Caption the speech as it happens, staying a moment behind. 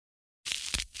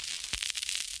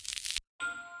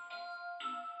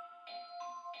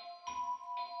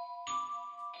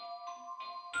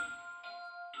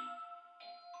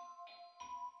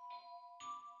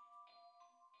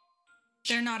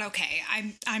They're not okay.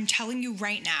 I'm telling you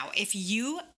right now, if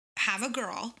you have a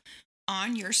girl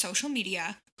on your social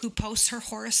media who posts her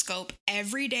horoscope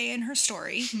every day in her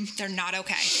story, they're not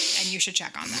okay. And you should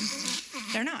check on them.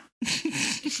 They're not.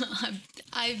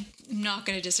 I'm not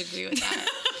going to disagree with that.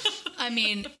 I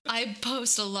mean, I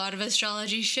post a lot of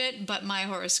astrology shit, but my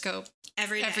horoscope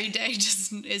every day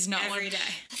just is not every day.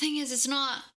 The thing is, it's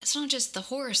not just the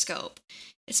horoscope.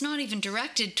 It's not even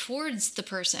directed towards the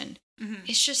person. Mm-hmm.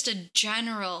 It's just a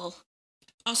general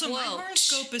Also, quote. My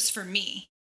horoscope is for me.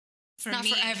 Not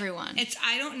for everyone.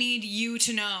 I don't need you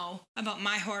to know about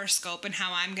my horoscope and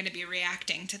how I'm going to be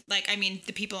reacting to, like, I mean,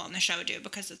 the people on the show do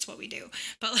because it's what we do.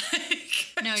 But,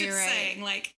 like, no, you're right. Saying,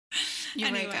 like,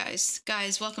 you're right, guys.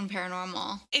 Guys, welcome to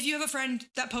Paranormal. If you have a friend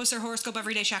that posts their horoscope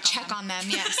every day, check on them.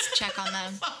 Yes, check on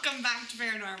them. Welcome back to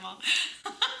Paranormal.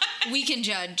 We can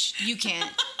judge. You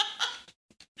can't.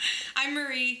 I'm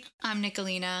Marie. I'm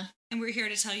Nicolina. And we're here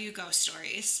to tell you ghost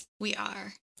stories. We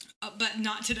are. But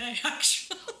not today,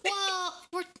 actually. Well,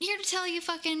 we're here to tell you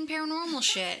fucking paranormal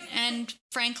shit. And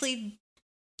frankly,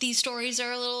 these stories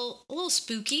are a little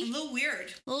spooky. A little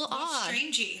weird. A little odd.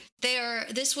 Strangey.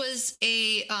 This was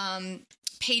a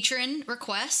patron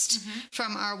request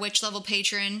from our witch level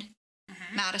patron,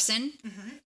 Madison.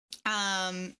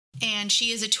 And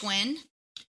she is a twin.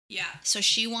 Yeah. So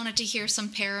she wanted to hear some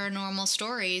paranormal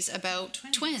stories about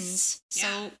twins. Yeah.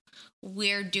 So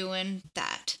we're doing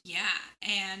that. Yeah.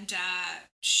 And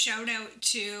shout out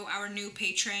to our new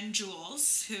patron,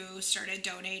 Jules, who started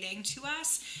donating to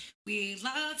us. We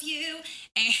love you.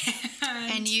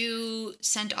 And you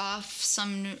sent off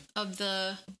some of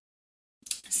the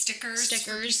stickers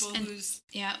for people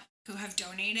yeah. who have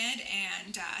donated,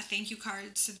 and thank you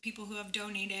cards to the people who have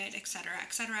donated, etc.,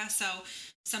 etc. So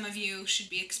some of you should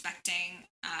be expecting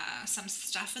some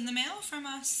stuff in the mail from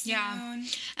us soon. Yeah.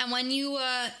 And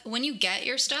when you get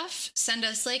your stuff, send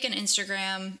us like an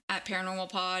Instagram at Paranormal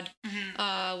Pod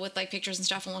with like pictures and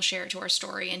stuff, and we'll share it to our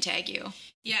story and tag you.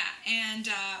 Yeah, and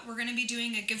we're going to be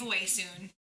doing a giveaway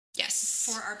soon. Yes.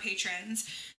 For our patrons.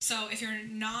 So if you're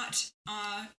not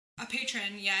a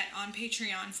patron yet on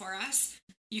Patreon for us,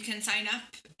 you can sign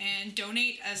up and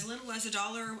donate as little as $1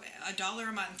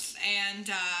 a month,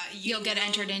 and you'll get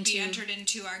entered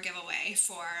into our giveaway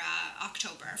for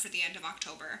October, for the end of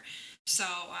October. So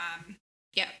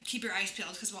yeah, keep your eyes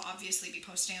peeled because we'll obviously be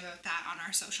posting about that on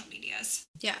our social medias.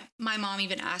 Yeah, my mom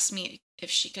even asked me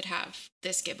if she could have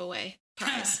this giveaway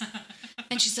prize.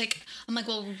 And she's like, I'm like,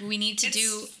 well, we need to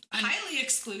do... highly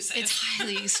exclusive. It's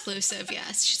highly exclusive,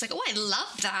 yes. She's like, oh, I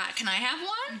love that. Can I have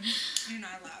one? You're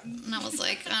not allowed. And I was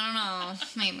like, I don't know.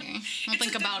 Maybe. I'll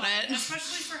think about it.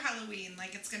 Especially for Halloween.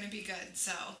 Like, it's going to be good,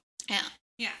 so... Yeah.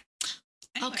 Yeah.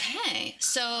 Anyway. Okay,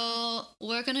 so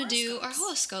we're going to do our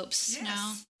horoscopes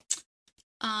now.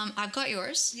 I've got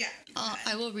yours. Yeah.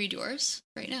 I will read yours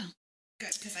right now.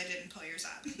 Good, because I didn't pull yours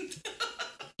up.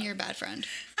 You're a bad friend.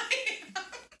 I am.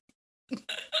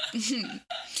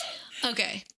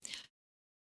 Okay.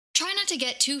 Try not to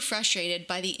get too frustrated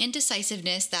by the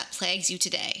indecisiveness that plagues you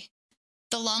today.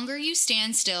 The longer you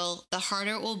stand still, the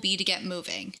harder it will be to get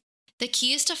moving. The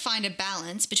key is to find a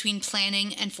balance between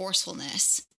planning and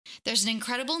forcefulness. There's an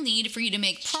incredible need for you to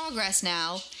make progress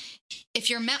now. If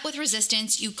you're met with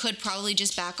resistance, you could probably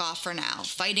just back off for now.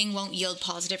 Fighting won't yield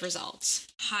positive results.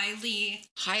 Highly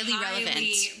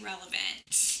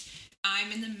relevant.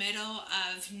 I'm in the middle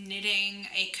of knitting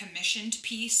a commissioned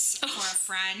piece for a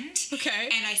friend. Okay.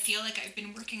 And I feel like I've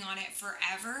been working on it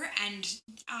forever. And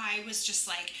I was just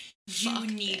like, you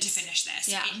need to finish this.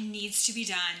 Yeah. It needs to be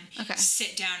done. Okay.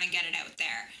 Sit down and get it out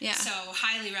there. Yeah. So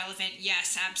highly relevant.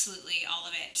 Yes, absolutely. All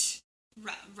of it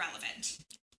relevant.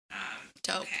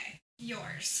 Dope. Okay.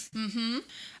 Yours. Mm-hmm.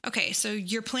 Okay, so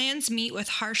your plans meet with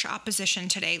harsh opposition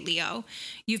today, Leo.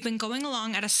 You've been going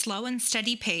along at a slow and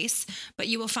steady pace, but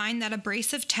you will find that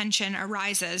abrasive tension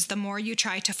arises the more you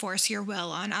try to force your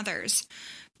will on others.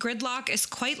 Gridlock is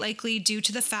quite likely due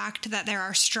to the fact that there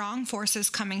are strong forces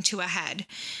coming to a head.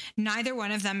 Neither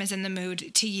one of them is in the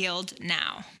mood to yield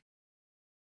now.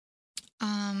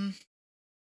 I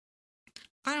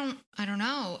don't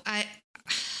know.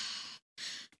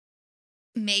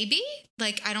 Maybe,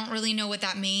 like, I don't really know what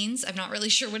that means. I'm not really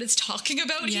sure what it's talking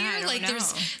about here. I don't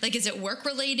know. Is it work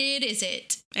related? Is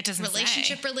it doesn't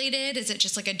relationship say. Related? Is it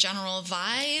just like a general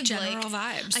vibe?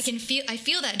 Vibes. I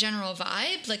feel that general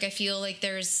vibe. Like, I feel like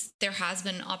there has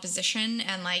been opposition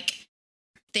and like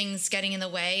things getting in the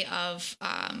way of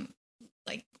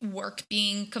like work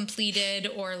being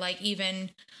completed, or like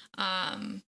even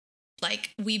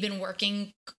like we've been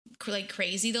working like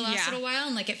crazy the last little while,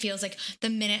 and like it feels like the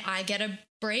minute I get a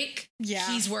break,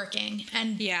 he's working,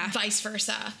 and vice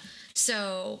versa.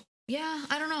 So Yeah,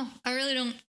 I don't know. I really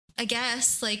don't. I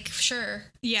guess, like, sure.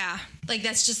 Yeah. Like,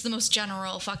 that's just the most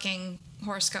general fucking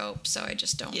horoscope, so I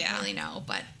just don't really know.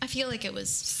 But I feel like it was...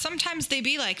 Sometimes they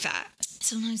be like that.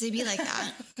 Sometimes they be like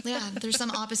that. Yeah, there's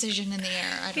some opposition in the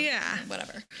air. I don't know,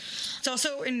 whatever. It's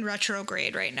also in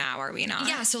retrograde right now, are we not?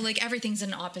 Yeah, so, like, everything's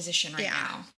in opposition right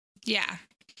now. Yeah.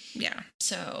 Yeah.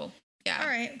 So... yeah. All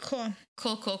right, cool.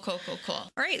 Cool.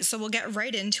 All right, so we'll get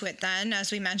right into it then.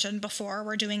 As we mentioned before,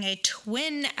 we're doing a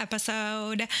twin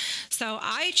episode. So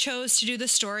I chose to do the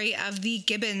story of the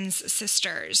Gibbons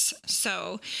sisters.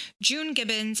 So June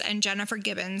Gibbons and Jennifer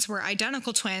Gibbons were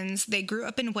identical twins. They grew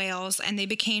up in Wales and they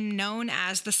became known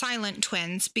as the Silent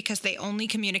Twins because they only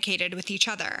communicated with each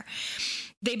other.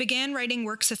 They began writing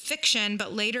works of fiction,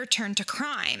 but later turned to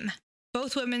crime.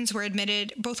 Both women were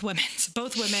admitted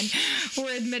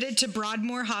to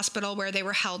Broadmoor Hospital, where they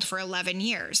were held for 11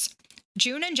 years.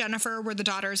 June and Jennifer were the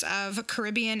daughters of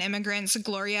Caribbean immigrants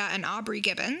Gloria and Aubrey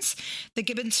Gibbons. The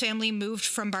Gibbons family moved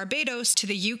from Barbados to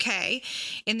the UK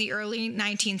in the early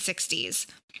 1960s.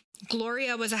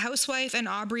 Gloria was a housewife and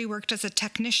Aubrey worked as a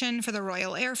technician for the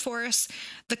Royal Air Force.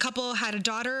 The couple had a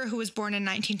daughter who was born in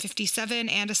 1957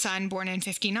 and a son born in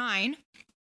 1959.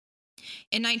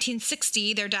 In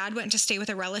 1960, their dad went to stay with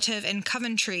a relative in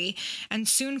Coventry and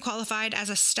soon qualified as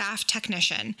a staff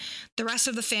technician. The rest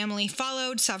of the family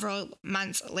followed several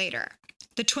months later.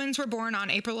 The twins were born on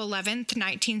April 11th,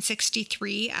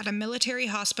 1963, at a military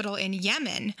hospital in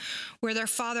Yemen, where their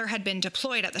father had been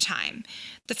deployed at the time.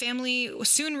 The family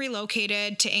soon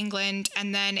relocated to England,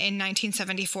 and then in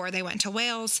 1974, they went to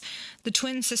Wales. The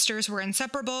twin sisters were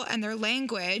inseparable, and their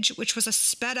language, which was a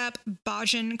sped-up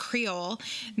Bajan Creole,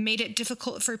 made it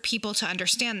difficult for people to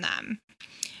understand them.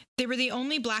 They were the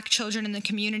only Black children in the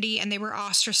community, and they were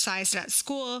ostracized at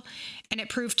school, and it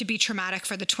proved to be traumatic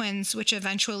for the twins, which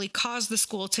eventually caused the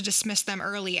school to dismiss them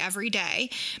early every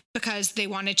day because they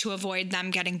wanted to avoid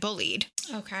them getting bullied.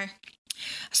 Okay.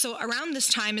 So around this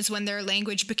time is when their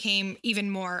language became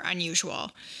even more unusual.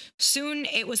 Soon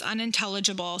it was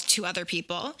unintelligible to other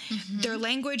people. Mm-hmm. Their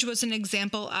language was an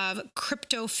example of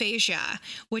cryptophagia,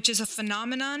 which is a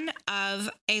phenomenon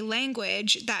of a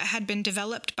language that had been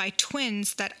developed by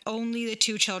twins that only the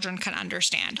two children can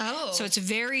understand. Oh. So it's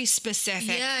very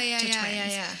specific to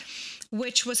twins. Yeah.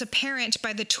 Which was apparent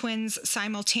by the twins'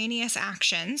 simultaneous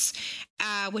actions,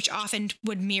 which often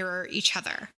would mirror each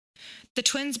other. The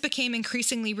twins became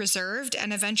increasingly reserved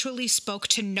and eventually spoke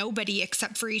to nobody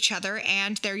except for each other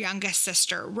and their youngest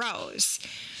sister, Rose.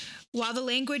 While the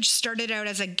language started out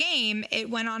as a game, it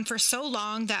went on for so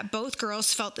long that both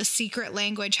girls felt the secret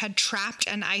language had trapped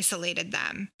and isolated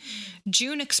them.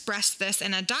 June expressed this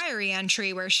in a diary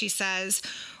entry where she says,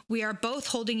 "We are both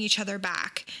holding each other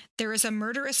back. There is a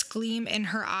murderous gleam in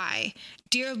her eye.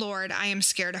 Dear Lord, I am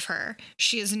scared of her.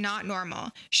 She is not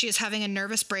normal. She is having a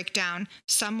nervous breakdown.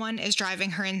 Someone is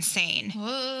driving her insane.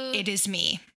 What? It is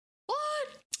me."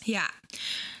 What? Yeah.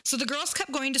 So the girls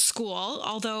kept going to school,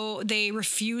 although they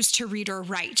refused to read or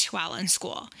write while in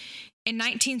school. In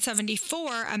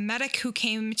 1974, a medic who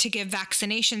came to give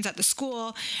vaccinations at the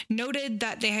school noted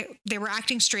that they were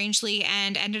acting strangely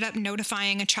and ended up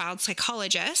notifying a child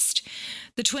psychologist.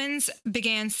 The twins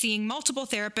began seeing multiple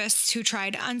therapists who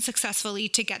tried unsuccessfully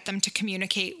to get them to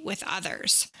communicate with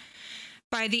others.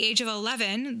 By the age of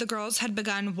 11, the girls had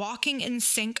begun walking in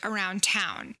sync around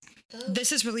town. Oh.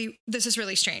 This is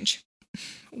really strange.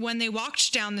 When they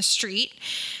walked down the street,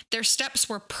 their steps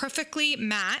were perfectly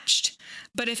matched,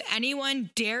 but if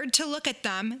anyone dared to look at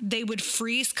them, they would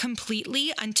freeze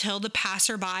completely until the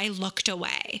passerby looked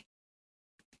away.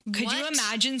 Could you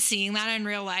imagine seeing that in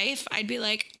real life? I'd be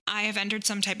like, I have entered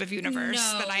some type of universe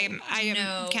that I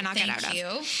cannot get out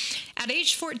of. At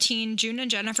age 14, June and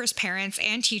Jennifer's parents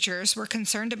and teachers were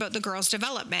concerned about the girls'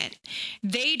 development.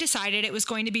 They decided it was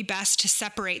going to be best to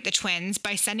separate the twins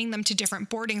by sending them to different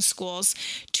boarding schools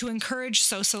to encourage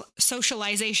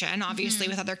socialization, obviously,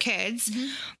 with other kids.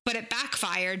 Mm-hmm. But it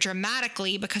backfired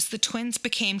dramatically because the twins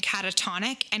became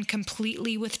catatonic and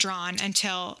completely withdrawn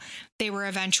until they were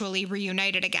eventually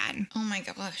reunited again. Oh my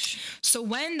gosh. So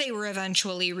when they were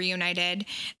eventually reunited,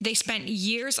 they spent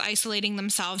years isolating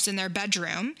themselves in their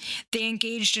bedroom. They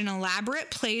engaged in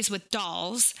elaborate plays with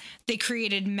dolls. They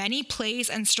created many plays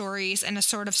and stories in a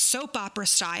sort of soap opera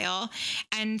style,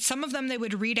 and some of them they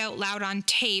would read out loud on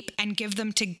tape and give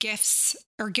them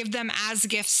as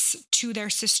gifts to their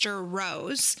sister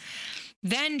Rose.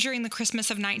 Then, during the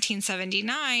Christmas of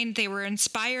 1979, they were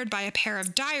inspired by a pair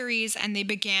of diaries and they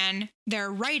began their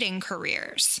writing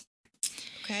careers.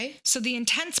 Okay. So the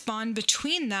intense bond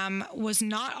between them was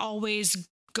not always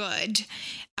good.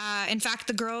 In fact,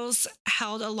 the girls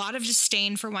held a lot of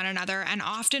disdain for one another and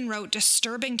often wrote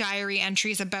disturbing diary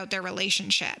entries about their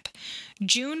relationship.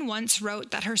 June once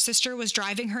wrote that her sister was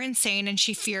driving her insane and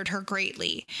she feared her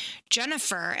greatly.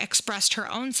 Jennifer expressed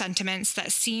her own sentiments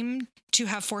that seemed to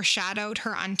have foreshadowed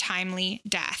her untimely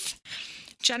death.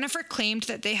 Jennifer claimed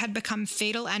that they had become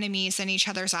fatal enemies in each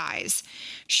other's eyes.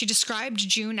 She described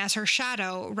June as her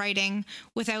shadow, writing,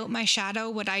 "Without my shadow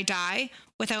would I die?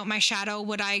 Without my shadow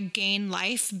would I gain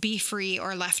life, be free,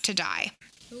 or left to die?"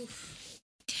 Oof.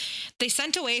 They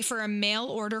sent away for a mail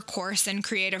order course in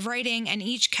creative writing and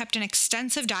each kept an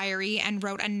extensive diary and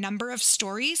wrote a number of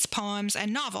stories, poems,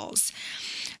 and novels.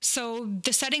 So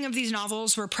the setting of these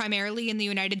novels were primarily in the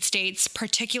United States,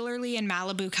 particularly in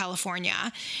Malibu,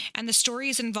 California, and the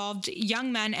stories involved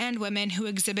young men and women who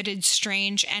exhibited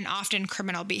strange and often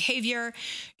criminal behavior.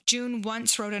 June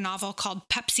once wrote a novel called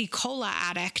Pepsi Cola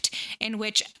Addict, in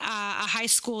which a high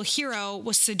school hero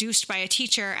was seduced by a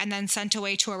teacher and then sent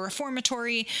away to a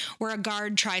reformatory where a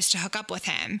guard tries to hook up with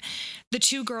him. The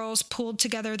two girls pooled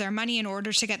together their money in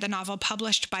order to get the novel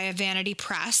published by a vanity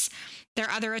press. Their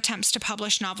other attempts to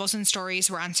publish novels and stories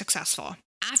were unsuccessful.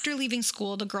 After leaving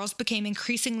school, the girls became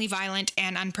increasingly violent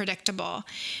and unpredictable.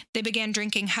 They began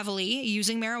drinking heavily,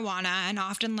 using marijuana, and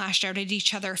often lashed out at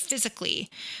each other physically.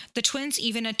 The twins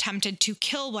even attempted to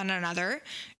kill one another.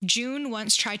 June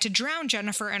once tried to drown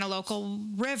Jennifer in a local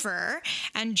river,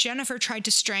 and Jennifer tried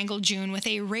to strangle June with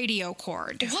a radio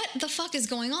cord. What the fuck is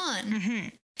going on? Mm-hmm.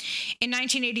 In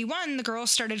 1981, the girls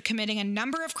started committing a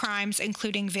number of crimes,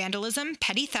 including vandalism,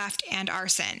 petty theft, and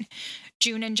arson.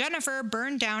 June and Jennifer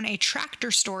burned down a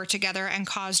tractor store together and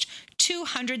caused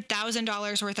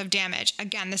 $200,000 worth of damage.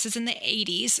 Again, this is in the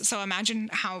 80s, so imagine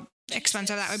how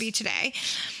expensive that would be today.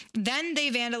 Then they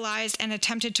vandalized and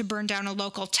attempted to burn down a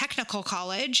local technical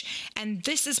college, and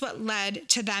this is what led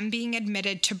to them being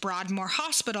admitted to Broadmoor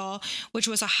Hospital, which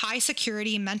was a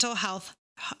high-security mental health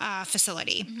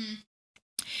facility. Mm-hmm.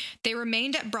 They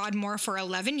remained at Broadmoor for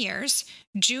 11 years.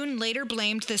 June later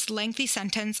blamed this lengthy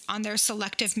sentence on their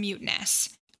selective muteness.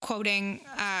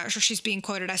 She's being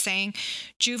quoted as saying,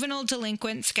 "Juvenile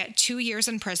delinquents get 2 years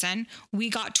in prison. We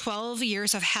got 12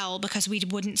 years of hell because we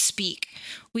wouldn't speak.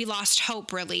 We lost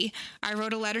hope, really. I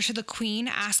wrote a letter to the Queen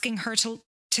asking her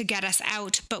to get us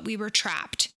out, but we were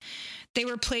trapped." They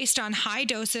were placed on high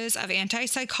doses of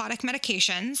antipsychotic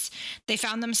medications. They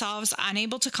found themselves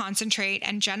unable to concentrate,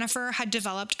 and Jennifer had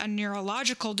developed a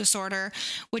neurological disorder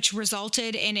which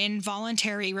resulted in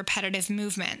involuntary repetitive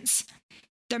movements.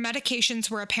 Their medications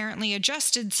were apparently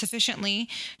adjusted sufficiently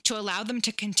to allow them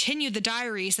to continue the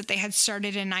diaries that they had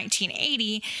started in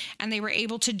 1980, and they were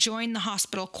able to join the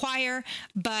hospital choir,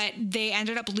 but they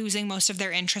ended up losing most of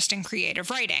their interest in creative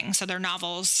writing, so their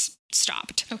novels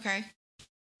stopped. Okay.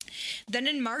 Then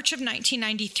in March of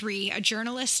 1993, a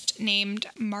journalist named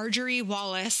Marjorie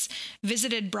Wallace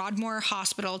visited Broadmoor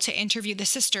Hospital to interview the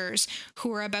sisters, who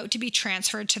were about to be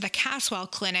transferred to the Caswell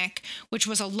Clinic, which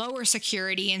was a lower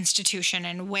security institution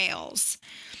in Wales.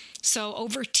 So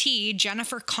over tea,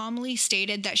 Jennifer calmly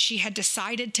stated that she had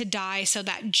decided to die so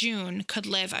that June could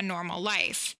live a normal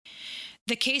life.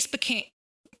 The case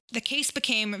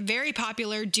became very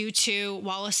popular due to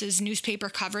Wallace's newspaper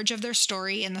coverage of their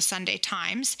story in the Sunday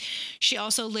Times. She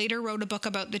also later wrote a book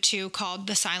about the two called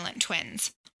The Silent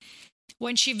Twins.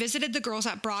 When she visited the girls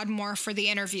at Broadmoor for the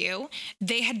interview,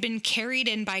 they had been carried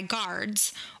in by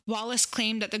guards. Wallace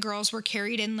claimed that the girls were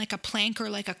carried in like a plank or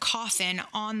like a coffin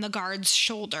on the guards'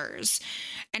 shoulders.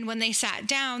 And when they sat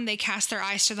down, they cast their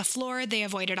eyes to the floor, they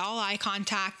avoided all eye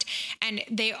contact, and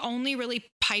they only really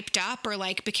piped up or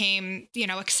became,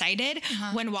 excited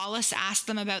when Wallace asked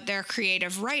them about their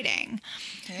creative writing.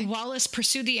 Okay. Wallace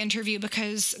pursued the interview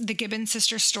because the Gibbon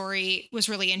sister story was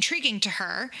really intriguing to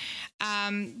her.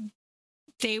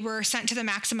 They were sent to the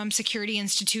maximum security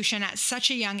institution at such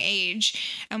a young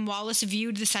age, and Wallace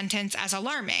viewed the sentence as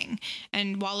alarming.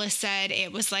 And Wallace said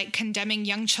it was like condemning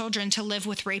young children to live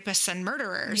with rapists and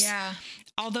murderers. Yeah.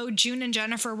 Although June and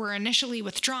Jennifer were initially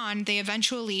withdrawn, they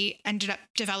eventually ended up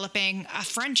developing a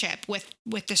friendship with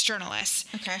this journalist.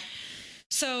 Okay.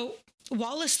 So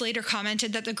Wallace later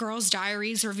commented that the girls'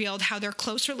 diaries revealed how their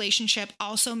close relationship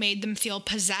also made them feel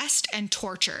possessed and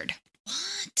tortured.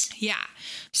 What? Yeah.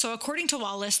 So according to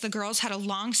Wallace, the girls had a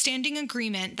long-standing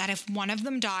agreement that if one of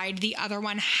them died, the other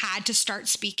one had to start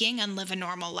speaking and live a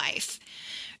normal life.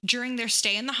 During their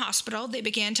stay in the hospital, they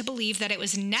began to believe that it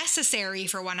was necessary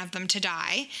for one of them to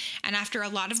die. And after a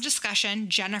lot of discussion,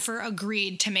 Jennifer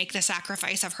agreed to make the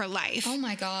sacrifice of her life. Oh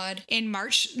my God. In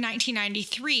March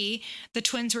 1993, the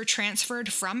twins were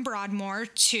transferred from Broadmoor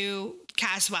to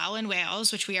Caswell in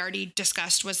Wales, which we already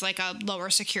discussed was like a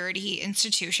lower security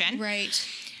institution. Right.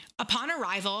 Upon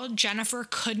arrival, Jennifer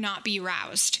could not be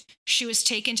roused. She was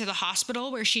taken to the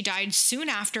hospital where she died soon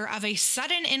after of a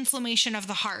sudden inflammation of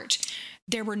the heart.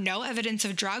 There were no evidence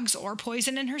of drugs or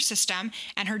poison in her system,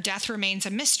 and her death remains a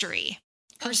mystery.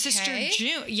 Her sister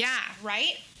June,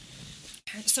 right?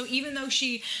 So even though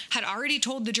she had already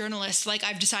told the journalist, like,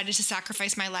 I've decided to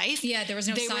sacrifice my life. Yeah, there was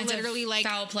no signs of literally like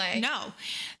foul play. No.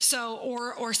 So,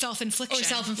 or self-infliction. Or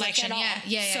self-infliction,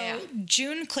 So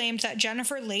June claimed that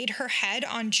Jennifer laid her head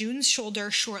on June's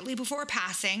shoulder shortly before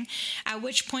passing, at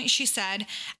which point she said,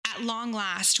 "At long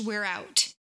last, we're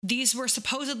out." These were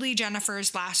supposedly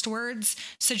Jennifer's last words,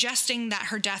 suggesting that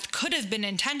her death could have been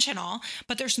intentional,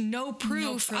 but there's no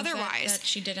proof otherwise. That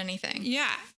she did anything.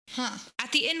 Yeah. Huh.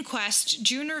 At the inquest,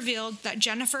 June revealed that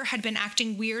Jennifer had been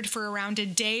acting weird for around a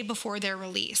day before their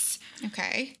release.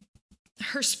 Okay.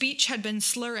 Her speech had been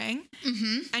slurring,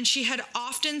 and she had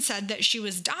often said that she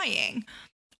was dying.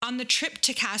 On the trip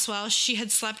to Caswell, she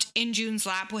had slept in June's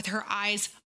lap with her eyes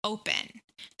open.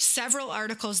 Several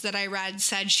articles that I read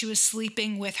said she was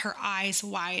sleeping with her eyes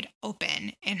wide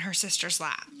open in her sister's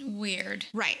lap. Weird.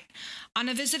 Right. On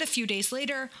a visit a few days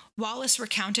later, Wallace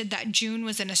recounted that June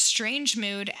was in a strange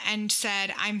mood and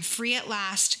said, "I'm free at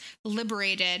last,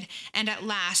 liberated, and at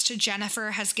last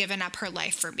Jennifer has given up her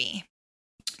life for me."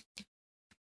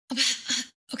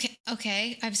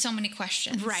 Okay. I have so many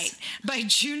questions. Right. By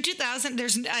June 2000,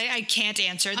 I can't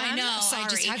answer them. I know. Sorry. I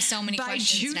just have so many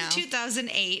questions now. By June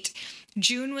 2008,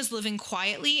 June was living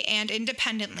quietly and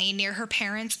independently near her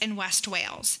parents in West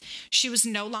Wales. She was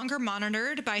no longer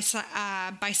monitored by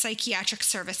psychiatric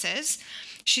services.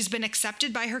 She's been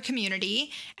accepted by her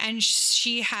community, and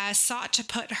she has sought to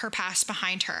put her past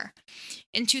behind her.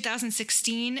 In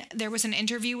 2016, there was an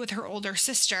interview with her older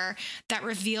sister that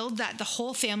revealed that the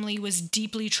whole family was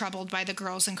deeply troubled by the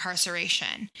girl's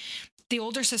incarceration. The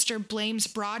older sister blames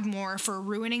Broadmoor for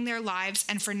ruining their lives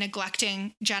and for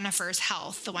neglecting Jennifer's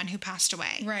health, the one who passed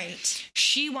away. Right.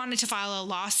 She wanted to file a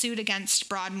lawsuit against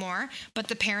Broadmoor, but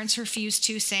the parents refused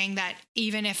to, saying that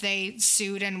even if they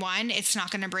sued and won, it's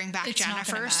not going to bring back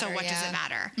Jennifer, so what does it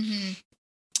matter? Mm-hmm.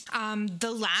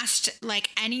 The last,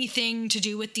 anything to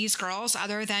do with these girls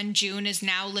other than June is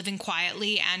now living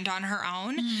quietly and on her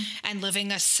own and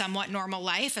living a somewhat normal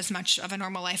life, as much of a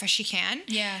normal life as she can.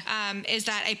 Yeah. Is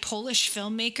that a Polish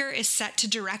filmmaker is set to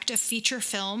direct a feature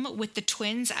film with the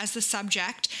twins as the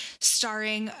subject,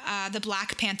 starring the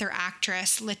Black Panther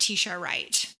actress Letitia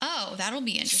Wright. Oh, that'll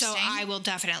be interesting. So I will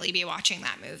definitely be watching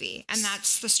that movie. And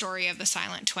that's the story of the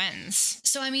silent twins.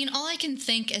 So, I mean, all I can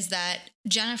think is that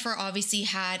Jennifer obviously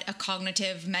had a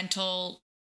cognitive, mental,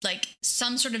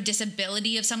 some sort of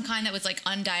disability of some kind that was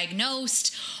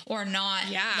undiagnosed or not.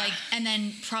 Yeah. And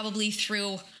then probably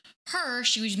through her,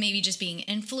 she was maybe just being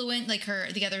influenced,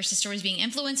 the other sister was being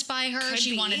influenced by her.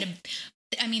 She wanted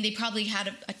to, they probably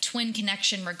had a twin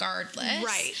connection regardless.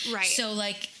 Right. So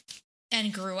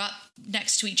and grew up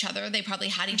next to each other. They probably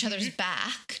had each other's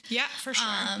back. Yeah, for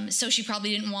sure. So she probably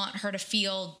didn't want her to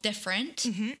feel different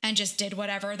and just did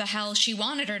whatever the hell she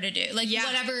wanted her to do.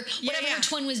 Whatever her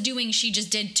twin was doing, she just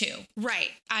did too.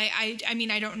 Right. I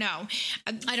mean, I don't know.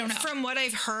 I don't know. From what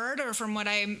I've heard or from what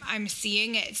I'm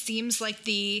seeing, it seems like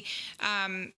the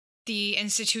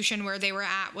institution where they were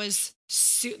at was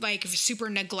super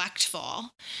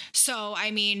neglectful. So,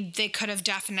 I mean, they could have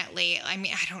definitely, I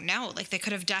don't know, they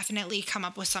could have definitely come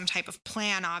up with some type of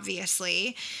plan,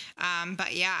 obviously.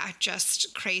 But yeah,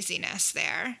 just craziness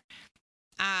there.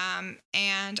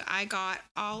 And I got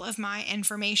all of my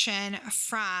information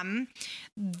from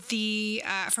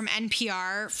from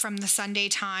NPR, from the Sunday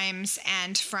Times,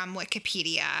 and from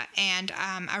Wikipedia, and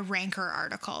a Ranker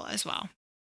article as well.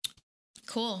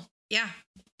 Cool. Yeah.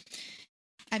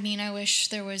 I mean, I wish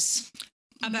there was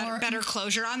a better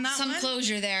closure on that some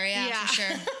closure there, yeah. For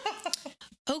sure.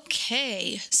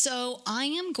 Okay, so I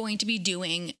am going to be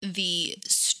doing the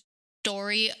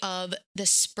story of the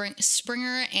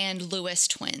Springer and Lewis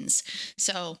twins.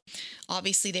 So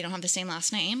obviously they don't have the same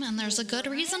last name, and there's a good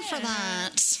reason for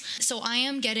that. So I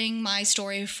am getting my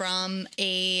story from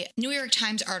a New York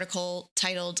Times article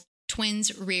titled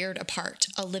Twins Reared Apart,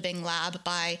 a Living Lab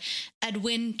by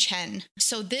Edwin Chen.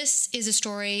 So this is a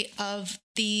story of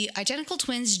the identical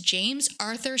twins James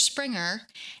Arthur Springer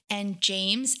and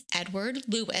James Edward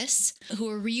Lewis, who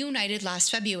were reunited last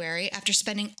February after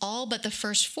spending all but the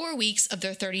first 4 weeks of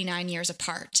their 39 years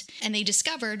apart. And they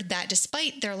discovered that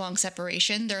despite their long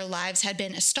separation, their lives had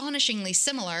been astonishingly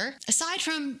similar, aside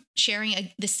from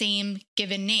sharing the same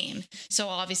given name. So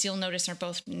obviously you'll notice their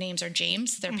both names are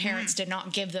James. Their parents did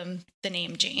not give them the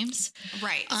name James.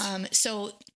 Right.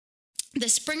 So the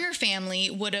Springer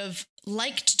family would have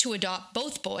liked to adopt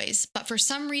both boys, but for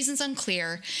some reasons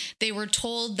unclear, they were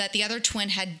told that the other twin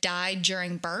had died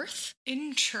during birth.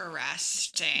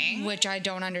 Interesting. Which I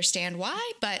don't understand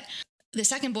why, but the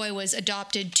second boy was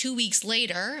adopted 2 weeks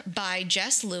later by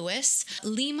Jess Lewis,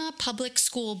 Lima Public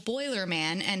School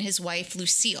boilerman, and his wife,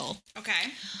 Lucille.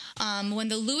 Okay. When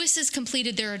the Lewises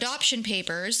completed their adoption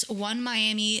papers, one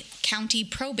Miami County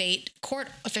probate court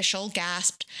official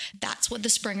gasped, "That's what the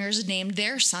Springers named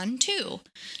their son, too."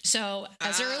 So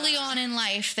as early on in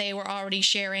life, they were already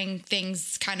sharing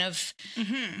things kind of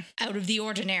out of the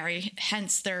ordinary,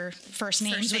 hence their first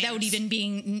names, without even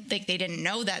being, like, they didn't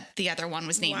know that the other one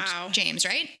was named James,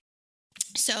 right?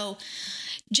 So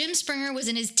Jim Springer was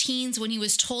in his teens when he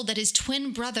was told that his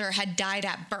twin brother had died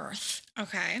at birth.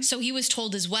 Okay. So he was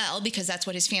told as well, because that's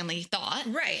what his family thought.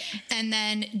 Right. And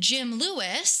then Jim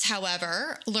Lewis,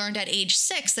 however, learned at age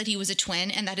 6 that he was a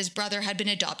twin and that his brother had been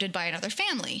adopted by another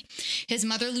family. His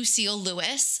mother, Lucille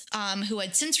Lewis, who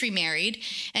had since remarried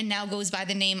and now goes by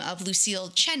the name of Lucille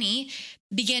Cheney,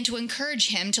 began to encourage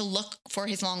him to look for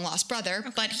his long-lost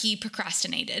brother, but he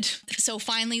procrastinated. So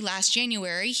finally, last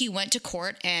January, he went to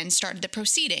court and started the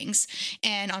proceedings.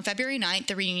 And on February 9th,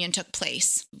 the reunion took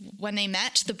place. When they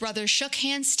met, the brothers shook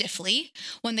hands stiffly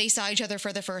when they saw each other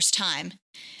for the first time.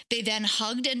 They then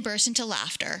hugged and burst into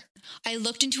laughter. "I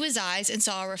looked into his eyes and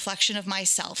saw a reflection of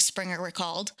myself," Springer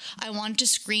recalled. "I wanted to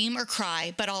scream or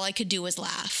cry, but all I could do was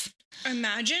laugh."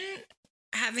 Imagine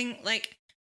having, like,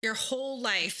 your whole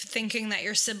life thinking that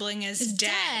your sibling is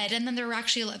dead. And then they're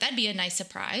actually, that'd be a nice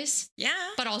surprise.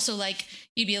 Yeah. But also, like,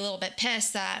 you'd be a little bit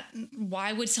pissed that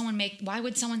why would someone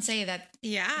say that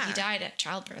he died at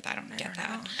childbirth? I don't get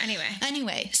that.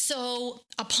 Anyway, so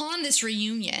upon this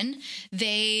reunion,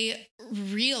 they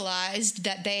realized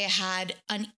that they had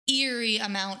an eerie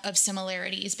amount of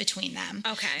similarities between them.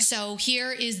 Okay. So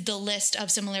here is the list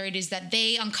of similarities that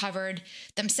they uncovered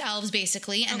themselves,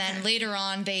 basically. And then later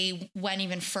on, they went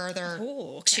even further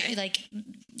to,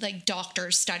 like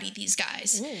doctors studied these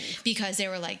guys because they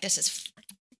were like, this is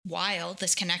wild,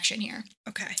 this connection here.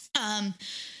 Okay.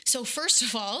 So first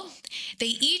of all, they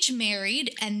each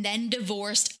married and then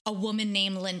divorced a woman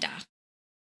named Linda.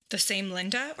 The same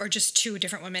Linda, or just two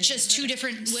different women? Just two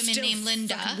different women named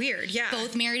Linda. Weird, yeah.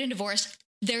 Both married and divorced.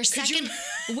 Their second...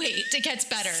 Wait, it gets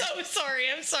better. So sorry,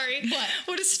 I'm sorry.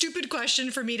 What a stupid question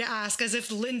for me to ask, as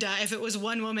if Linda, if it was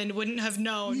one woman, wouldn't have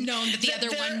known that the other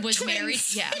one was twins. Married.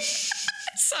 Yeah.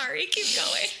 Sorry, keep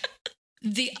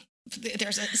going.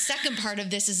 There's a second part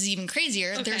of this is even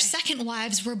crazier. Okay. Their second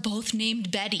wives were both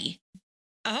named Betty.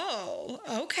 Oh,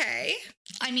 okay.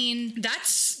 I mean...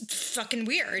 That's fucking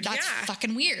weird. That's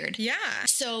fucking weird. Yeah.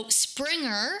 So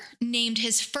Springer named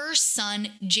his first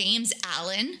son James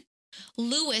Allen.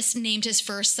 Lewis named his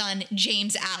first son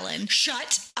James Allen.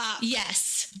 Shut up.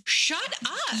 Yes. Shut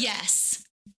up. Yes.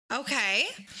 Okay.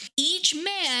 Each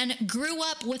man grew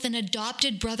up with an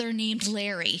adopted brother named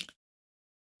Larry.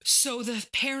 So the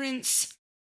parents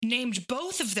named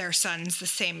both of their sons the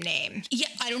same name. Yeah,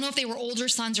 I don't know if they were older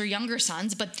sons or younger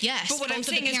sons, but yes. But what I'm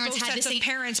saying is both sets of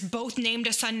parents both named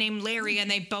a son named Larry,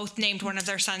 and they both named one of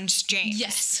their sons James.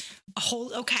 Yes.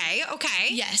 Okay.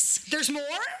 Yes. There's more?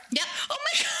 Yep. Oh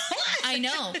my God. I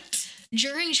know.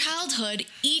 During childhood,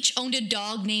 each owned a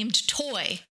dog named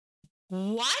Toy.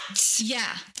 What?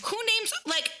 Yeah. Who names,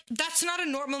 like, that's not a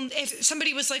normal, if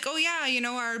somebody was like, oh yeah, you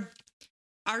know,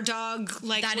 our dog,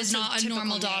 like, that is not a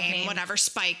normal dog name. Whatever,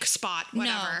 Spike, Spot,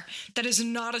 whatever. No. That is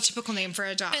not a typical name for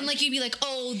a dog. And like, you'd be like,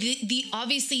 oh, the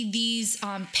obviously these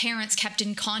parents kept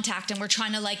in contact and were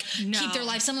trying to like keep their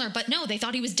life similar, but no, they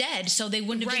thought he was dead, so they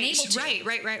wouldn't have been able to.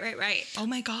 Right. Oh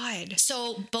my God.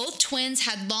 So both twins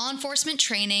had law enforcement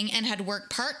training and had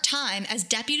worked part-time as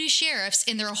deputy sheriffs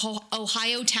in their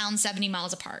Ohio town 70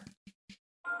 miles apart.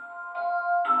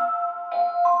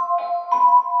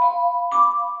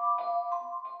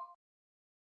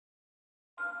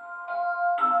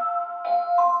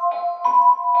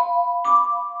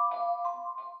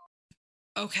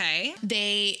 Okay.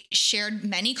 They shared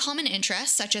many common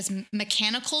interests, such as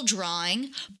mechanical drawing,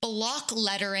 block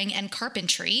lettering, and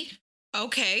carpentry.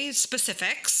 Okay,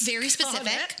 specifics. Very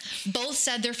specific. Both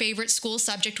said their favorite school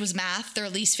subject was math, their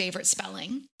least favorite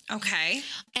spelling. Okay.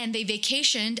 And they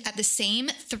vacationed at the same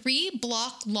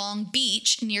 3-block-long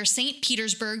beach near St.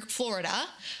 Petersburg, Florida,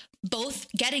 both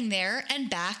getting there and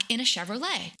back in a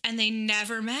Chevrolet. And they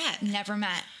never met. Never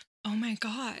met. Oh my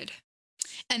God.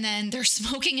 And then their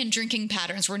smoking and drinking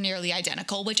patterns were nearly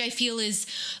identical, which I feel is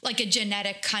like a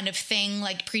genetic kind of thing,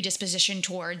 like predisposition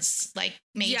towards like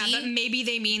maybe. Yeah, but maybe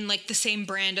they mean like the same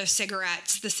brand of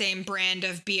cigarettes, the same brand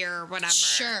of beer, whatever.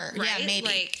 Sure. Right? Yeah, maybe.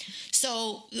 Like,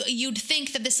 so you'd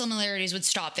think that the similarities would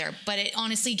stop there, but it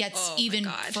honestly gets even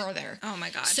further. Oh my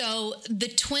God. So the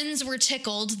twins were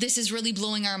tickled. This is really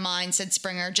blowing our minds, said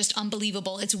Springer. Just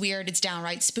unbelievable. It's weird. It's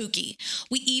downright spooky.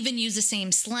 We even use the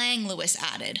same slang, Lewis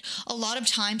added. A lot of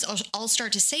times I'll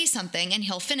start to say something and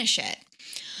he'll finish it.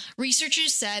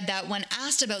 Researchers said that when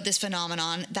asked about this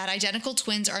phenomenon, that identical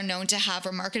twins are known to have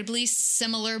remarkably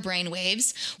similar brain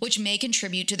waves, which may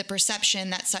contribute to the perception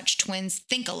that such twins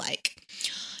think alike.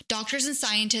 Doctors and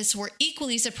scientists were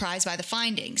equally surprised by the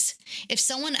findings. If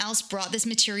someone else brought this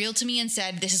material to me and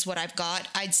said, "This is what I've got,"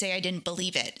 I'd say I didn't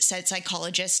believe it, said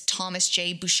psychologist Thomas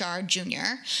J. Bouchard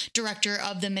Jr., director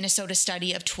of the Minnesota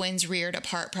Study of Twins Reared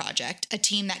Apart Project, a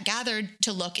team that gathered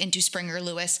to look into Springer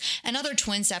Lewis and other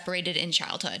twins separated in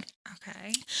childhood.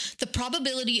 Okay. The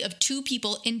probability of two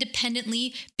people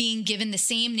independently being given the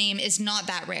same name is not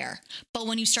that rare. But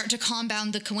when you start to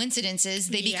compound the coincidences,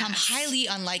 they become highly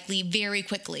unlikely very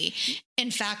quickly. In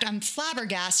fact, I'm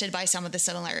flabbergasted by some of the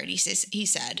similarities, he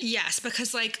said. Yes,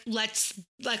 because let's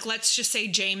just say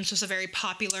James was a very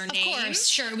popular name. Of course,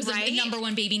 sure. It was the number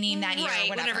one baby name that year or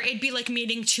whatever. It'd be like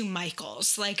meeting two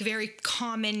Michaels, like very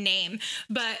common name.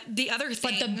 But the other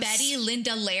thing. But the Betty,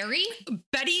 Linda, Larry,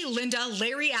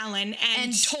 Larry Allen,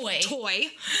 and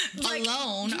Toy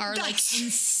alone are like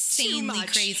insanely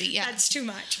crazy. Yeah. That's too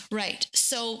much. Right.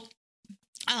 So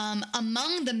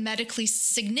among the medically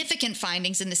significant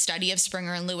findings in the study of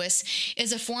Springer and Lewis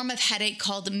is a form of headache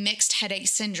called mixed headache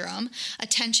syndrome, a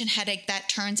tension headache that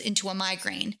turns into a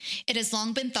migraine. It has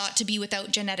long been thought to be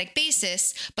without genetic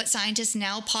basis, but scientists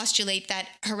now postulate that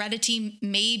heredity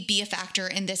may be a factor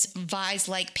in this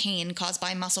vise-like pain caused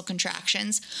by muscle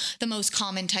contractions, the most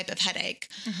common type of headache.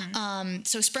 Mm-hmm.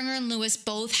 So Springer and Lewis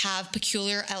both have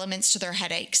peculiar elements to their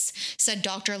headaches, said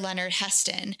Dr. Leonard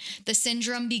Heston. The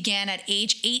syndrome began at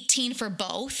age 18 for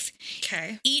both.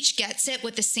 Okay. Each gets it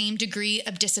with the same degree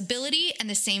of disability and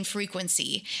the same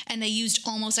frequency, and they used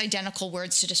almost identical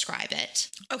words to describe it.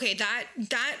 Okay,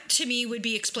 that to me would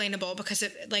be explainable because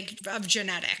of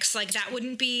genetics. Like that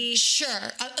wouldn't be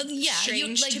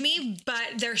strange to me.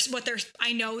 But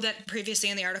I know that previously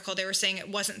in the article they were saying it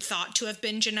wasn't thought to have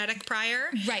been genetic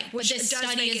prior, right? Which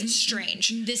does make it strange.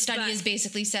 This study has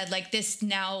basically said this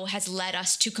now has led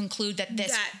us to conclude that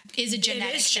this is a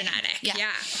genetic. It is genetic. Yeah.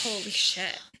 Holy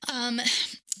shit.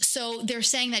 So they're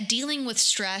saying that dealing with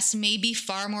stress may be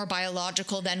far more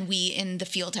biological than we in the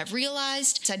field have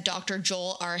realized, said Dr.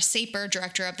 Joel R. Saper,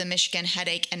 director of the Michigan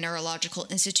Headache and Neurological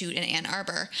Institute in Ann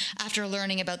Arbor, after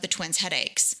learning about the twins'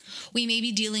 headaches. We may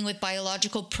be dealing with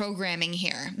biological programming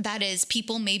here. That is,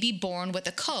 people may be born with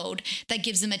a code that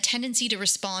gives them a tendency to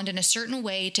respond in a certain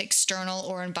way to external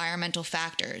or environmental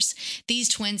factors. These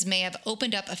twins may have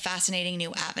opened up a fascinating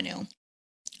new avenue.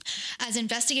 As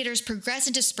investigators progress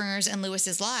into Springer's and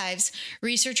Lewis's lives,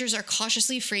 researchers are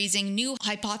cautiously phrasing new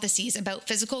hypotheses about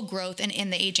physical growth and in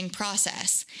the aging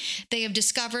process. They have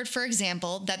discovered, for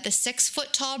example, that the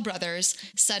 6-foot-tall brothers,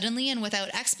 suddenly and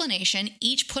without explanation,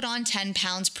 each put on 10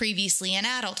 pounds previously in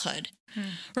adulthood.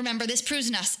 Remember, this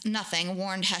proves nothing,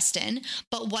 warned Heston,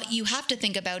 but what you have to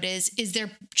think about is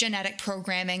there genetic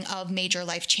programming of major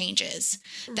life changes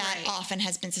that often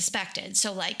has been suspected.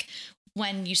 So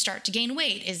when you start to gain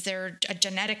weight, is there a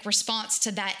genetic response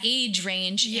to that age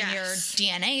range in your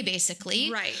DNA, basically?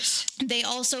 Right. They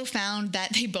also found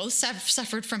that they both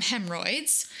suffered from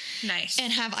hemorrhoids. Nice.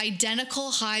 And have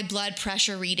identical high blood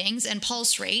pressure readings and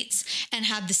pulse rates and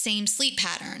have the same sleep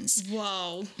patterns.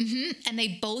 Whoa. Mm-hmm. And they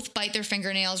both bite their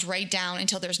fingernails right down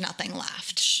until there's nothing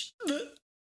left.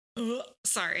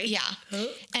 Sorry. Yeah.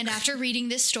 And after reading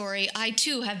this story, I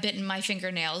too have bitten my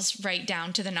fingernails right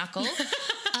down to the knuckle.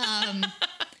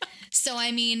 So,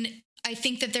 I mean, I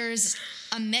think that there's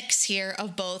a mix here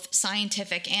of both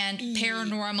scientific and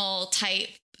paranormal type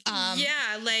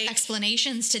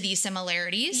explanations to these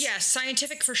similarities. Yes,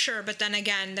 scientific for sure, but then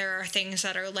again, there are things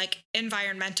that are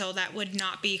environmental that would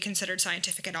not be considered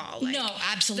scientific at all. No,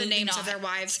 absolutely not. The names of their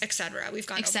wives, etc. We've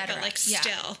gone over, but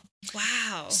still.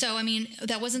 Wow. So, I mean,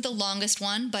 that wasn't the longest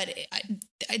one, but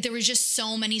there was just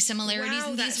so many similarities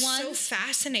in these ones. That's so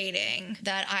fascinating.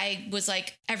 That I was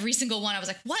every single one, I was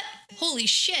like, what? Holy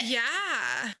shit. Yeah.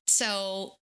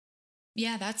 So,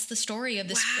 that's the story of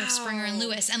this Wow. of Springer and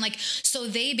Lewis. And like, so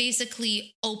they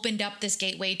basically opened up this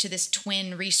gateway to this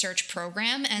twin research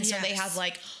program. And so they Yes. have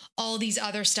like all these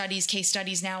other case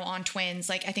studies now on twins.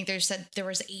 Like I think there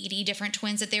was 80 different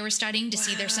twins that they were studying to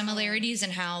see their Wow. similarities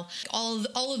and how all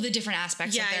of the different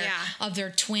aspects of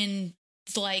their twin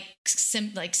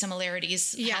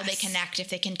similarities, how they Yes. connect, if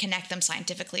they can connect them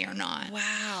scientifically or not.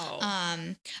 Wow.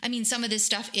 I mean, some of this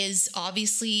stuff is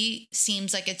obviously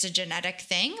seems like it's a genetic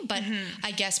thing, but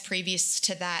I guess previous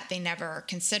to that, they never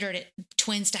considered it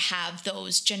twins to have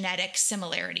those genetic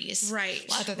similarities, Right.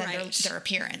 other than Right. their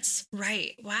appearance.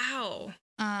 Right. Wow.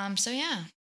 So yeah,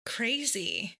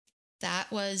 Crazy.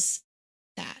 that was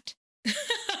that.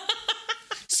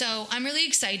 So I'm really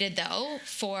excited though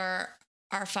for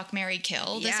our Fuck, Marry,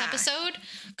 Kill this Yeah. episode,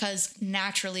 because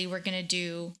naturally we're going to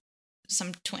do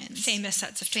some twins. Famous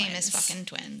sets of twins. Famous fucking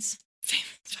twins. Famous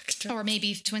fucking twins. Or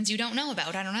maybe twins you don't know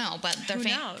about. I don't know, but they're Who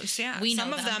knows? Yeah. We know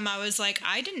Some of them. them I was like,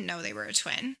 I didn't know they were a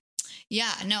twin.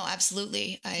 Yeah, no,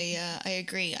 absolutely. I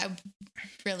agree. I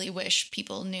really wish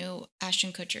people knew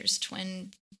Ashton Kutcher's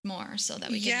twin more so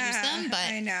that we could use them, but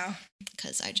I know.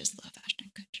 because I just love Ashton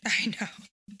Kutcher. I know.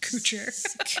 Kutcher.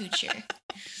 Kutcher.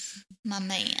 My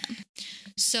man.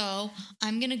 So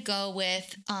I'm going to go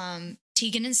with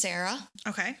Tegan and Sarah,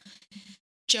 Okay.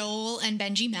 Joel and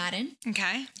Benji Madden,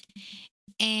 Okay.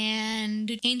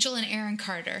 and Angel and Aaron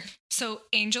Carter. So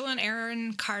Angel and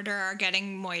Aaron Carter are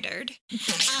getting moitered.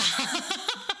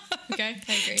 Okay,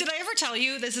 I agree. Did I ever tell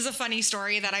you, this is a funny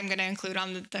story that I'm going to include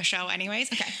on the show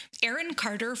anyways. Okay. Aaron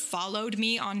Carter followed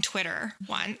me on Twitter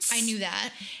once. I knew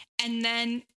that, And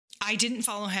then I didn't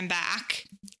follow him back.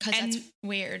 because that's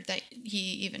weird that he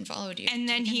even followed you. And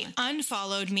then to he begin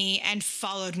unfollowed me and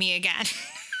followed me again. with.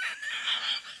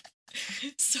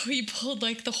 So he pulled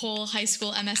like the whole high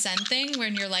school MSN thing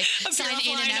when you're like sign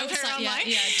in and out. Yeah,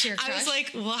 to your crush. I was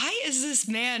like, why is this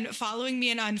man following me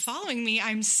and unfollowing me?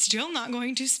 I'm still not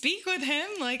going to speak with him.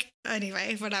 Like,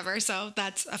 anyway, whatever. So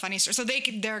that's a funny story. So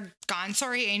they're gone.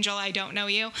 Sorry, Angel, I don't know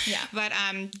you. Yeah. But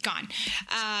gone.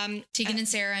 Tegan and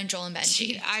Sarah and Joel and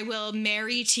Benji. I will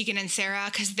marry Tegan and Sarah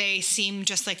because they seem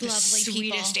just like the Lovely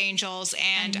sweetest people. angels,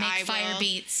 And make I fire will,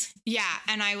 beats. Yeah,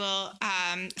 and I will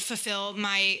fulfill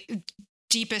my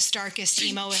deepest, darkest,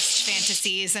 emoest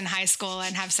fantasies in high school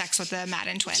and have sex with the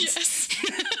Madden twins. Yes.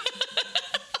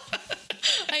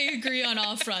 I agree on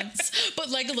all fronts. But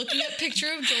like looking at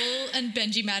picture of Joel and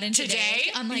Benji Madden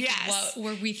today, I'm like, yes. what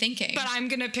were we thinking? But I'm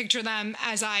going to picture them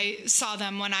as I saw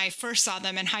them when I first saw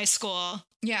them in high school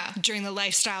yeah. during the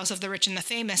lifestyles of the rich and the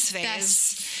famous phase.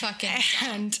 That's fucking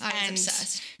and I was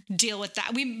obsessed. Deal with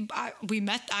that. We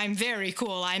met. I'm very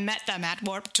cool. I met them at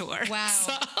Warped Tour. Wow.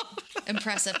 So.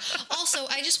 Impressive. Also,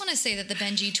 I just want to say that the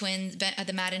Benji twins,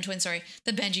 the Madden twins,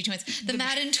 the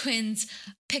Madden twins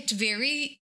picked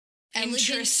very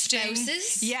elegant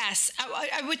spouses. Yes.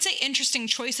 I would say interesting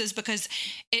choices because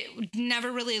it never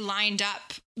really lined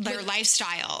up their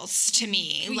lifestyles to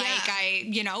me. Yeah. Like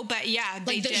but yeah,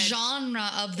 they like the did. genre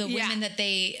of the women that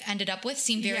they ended up with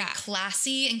seemed very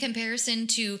classy in comparison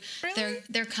to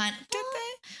their kind. Did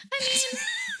they? I mean,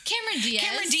 Cameron Diaz.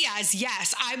 Cameron Diaz,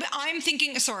 yes. I'm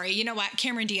thinking. Sorry, you know what?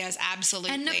 Cameron Diaz,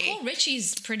 absolutely. And Nicole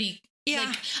Richie's pretty. Yeah.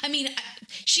 Like, I mean,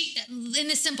 she in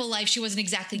The Simple Life, she wasn't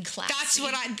exactly classy. That's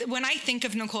what when I think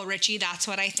of Nicole Richie, that's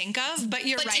what I think of. But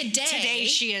you're right. Today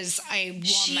she is a woman.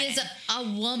 She is a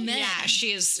woman. Yeah,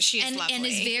 she is lovely. And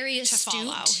is very astute. To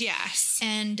follow. Yes.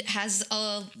 And has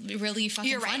a really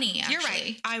fucking funny, actually. You're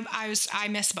right. I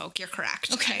misspoke. You're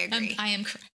correct. Okay. I agree. I am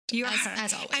correct. You are.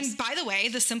 As always. And by the way,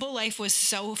 The Simple Life was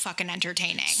so fucking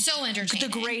entertaining. So entertaining.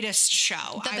 The greatest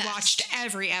show. The best. I watched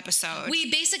every episode.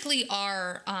 We basically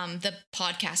are the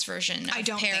podcast version of I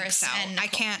don't Paris think so. and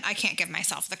Nicole. I can't give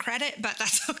myself the credit, but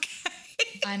that's okay.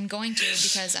 I'm going to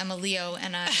because I'm a Leo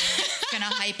and I'm going to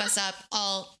hype us up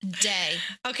all day.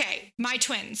 Okay. My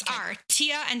twins are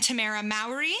Tia and Tamara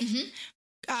Mowry. Mm-hmm.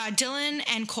 Dylan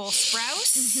and Cole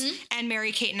Sprouse, and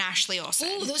Mary Kate and Ashley Olsen.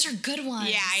 Oh, those are good ones.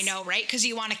 Yeah, I know, right? Because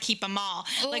you want to keep them all.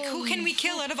 Like, who can we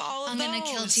kill out of all of those? I'm going to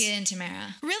kill Tia and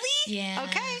Tamara. Really? Yeah.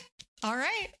 Okay. All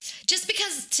right. Just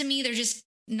because to me, they're just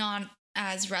not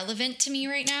as relevant to me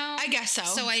right now. I guess so.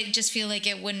 So I just feel like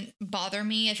it wouldn't bother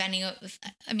me if any of,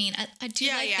 I mean, I do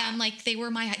like them. Like they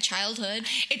were my childhood.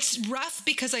 It's rough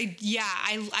because I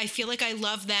feel like I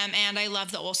love them and I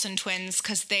love the Olsen twins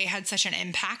because they had such an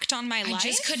impact on my life. I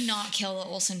just could not kill the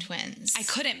Olsen twins. I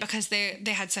couldn't because they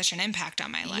had such an impact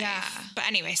on my life. Yeah. But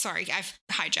anyway, sorry, I've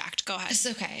hijacked. Go ahead. It's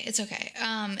okay. It's okay.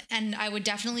 And I would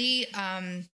definitely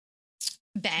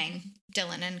bang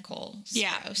Dylan and Cole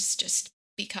Sprouse. Just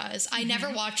because I never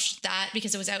watched that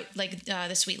because it was out like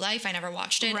The Sweet Life. I never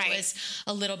watched it. Right. It was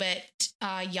a little bit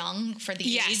young for the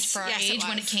Yes. age, for our Yes, it age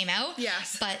when it was. came out.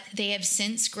 Yes. But they have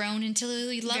since grown into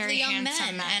lovely Very young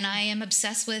handsome men. and I am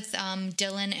obsessed with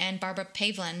Dylan and Barbara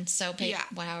Pavlin. So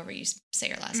however you say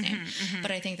her last name.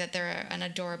 But I think that they're an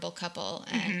adorable couple.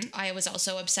 And I was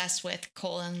also obsessed with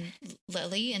Cole and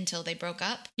Lily until they broke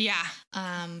up. Yeah.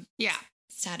 Yeah.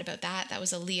 Sad about that. That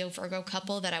was a Leo Virgo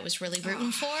couple that I was really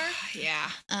rooting for.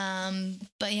 Yeah.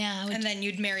 But yeah. And then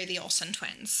you'd marry the Olsen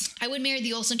twins. I would marry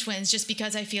the Olsen twins just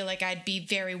because I feel like I'd be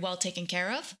very well taken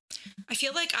care of. I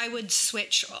feel like I would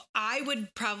switch. I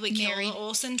would probably kill the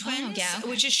Olsen twins,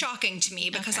 which is shocking to me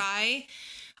because I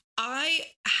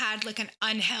had like an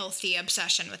unhealthy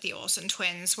obsession with the Olsen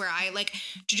twins where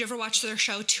did you ever watch their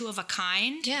show Two of a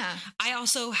Kind? Yeah. I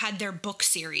also had their book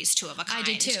series Two of a Kind. I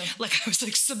did too. Like I was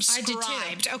like subscribed.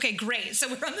 I did too. Okay, great. So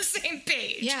we're on the same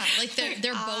page. Yeah, like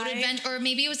their boat adventure, or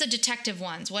maybe it was the detective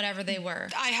ones, whatever they were.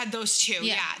 I had those too.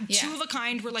 Yeah. Two of a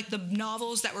Kind were like the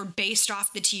novels that were based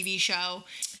off the TV show.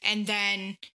 And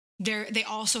then they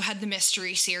also had the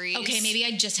mystery series. Okay, maybe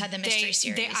I just had the mystery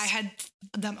series. I had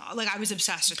them, like I was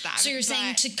obsessed with that. So you're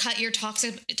saying to cut your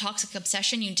toxic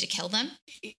obsession, you need to kill them?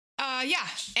 Yeah.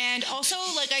 And also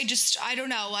like I don't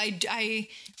know.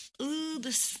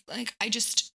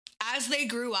 As they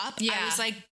grew up, I was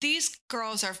like, these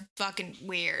girls are fucking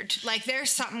weird. Like there's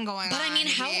something going on. But I mean,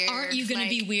 how aren't you going to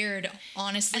be weird,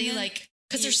 honestly? Then, like,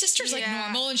 because their sister's like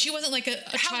normal and she wasn't like a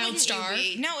child star.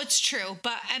 No, it's true.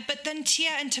 But then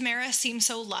Tia and Tamara seem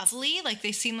so lovely. Like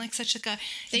they seem like such like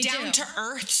a down to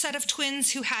earth set of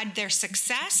twins who had their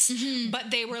success,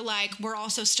 but they were like, we're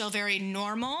also still very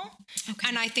normal. Okay.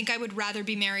 And I think I would rather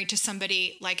be married to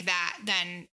somebody like that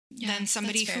than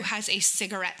somebody who has a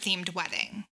cigarette themed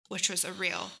wedding, which was a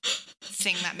real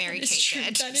thing that Mary Kate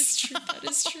did. That is true. That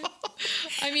is true.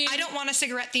 I mean, I don't want a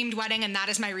cigarette themed wedding, and that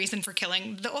is my reason for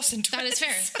killing the Olsen twins. That is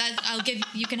fair.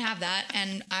 You can have that,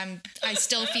 and I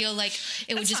still feel like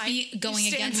it would just be going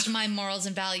against my morals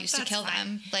and values to kill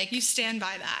them. Like you stand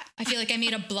by that. I feel like I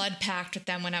made a blood pact with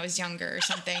them when I was younger or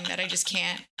something that I just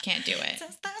can't do it.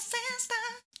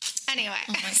 Anyway.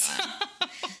 Oh my God.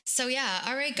 So yeah.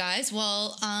 All right, guys.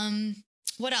 Well,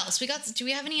 what else? Do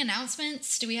we have any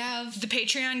announcements? Do we have the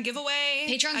Patreon giveaway?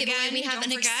 Again, we have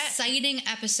an exciting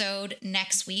episode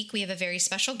next week. We have a very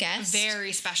special guest.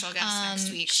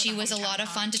 Next week. She was a lot of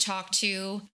fun to talk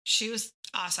to. She was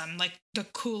awesome. Like the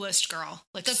coolest girl.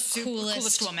 Like the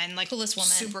coolest woman. Like coolest woman.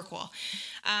 Super cool.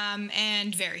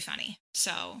 And very funny.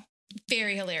 So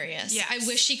very hilarious. Yeah. I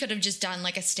wish she could have just done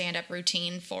like a stand-up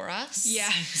routine for us. Yeah.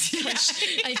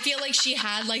 I feel like she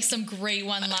had like some great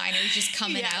one-liners just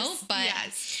coming out. But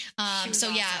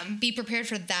awesome. Be prepared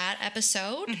for that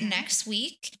episode next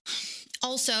week.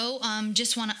 Also,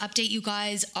 just want to update you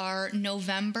guys, our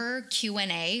November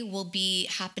Q&A will be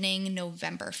happening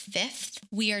November 5th.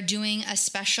 We are doing a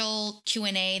special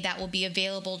Q&A that will be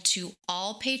available to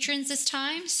all patrons this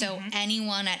time. So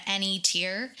anyone at any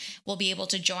tier will be able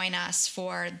to join us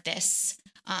for this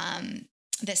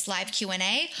this live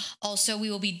Q&A. Also,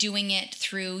 we will be doing it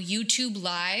through YouTube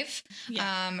Live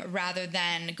rather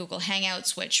than Google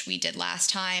Hangouts, which we did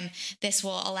last time. This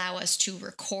will allow us to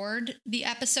record the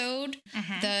episode,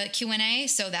 the Q&A,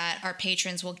 so that our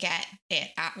patrons will get it.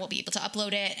 We'll be able to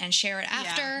upload it and share it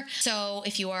after. Yeah. So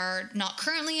if you are not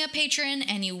currently a patron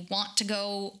and you want to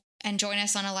go and join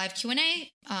us on a live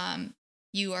Q&A,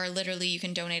 you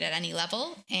can donate at any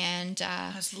level, and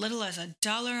as little as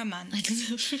 $1 a month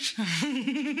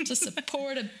to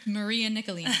support Maria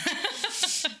Nicolini.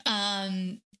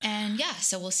 And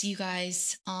so we'll see you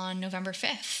guys on November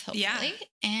 5th, hopefully,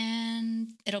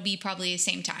 and it'll be probably the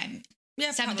same time.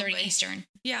 Yeah, 7:30 Eastern.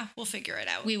 Yeah, we'll figure it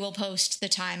out. We will post the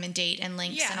time and date and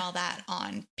links and all that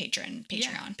on Patreon.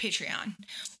 Yeah, Patreon.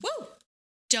 Woo!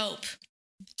 Dope.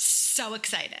 So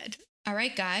excited. All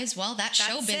right, guys. Well, that's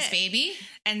showbiz, baby.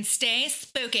 And stay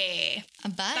spooky.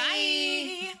 Bye.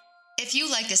 Bye. If you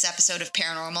like this episode of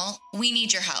Paranormal, we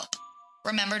need your help.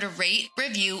 Remember to rate,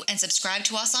 review, and subscribe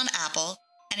to us on Apple.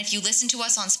 And if you listen to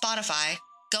us on Spotify,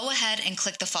 go ahead and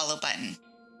click the follow button.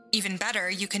 Even better,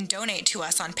 you can donate to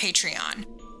us on Patreon,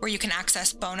 where you can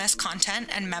access bonus content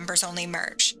and members-only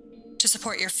merch. To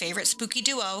support your favorite spooky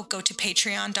duo, go to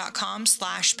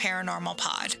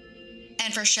patreon.com/paranormalpod.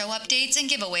 And for show updates and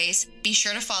giveaways, be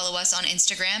sure to follow us on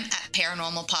Instagram at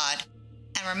ParanormalPod.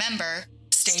 And remember,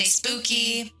 stay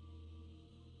spooky.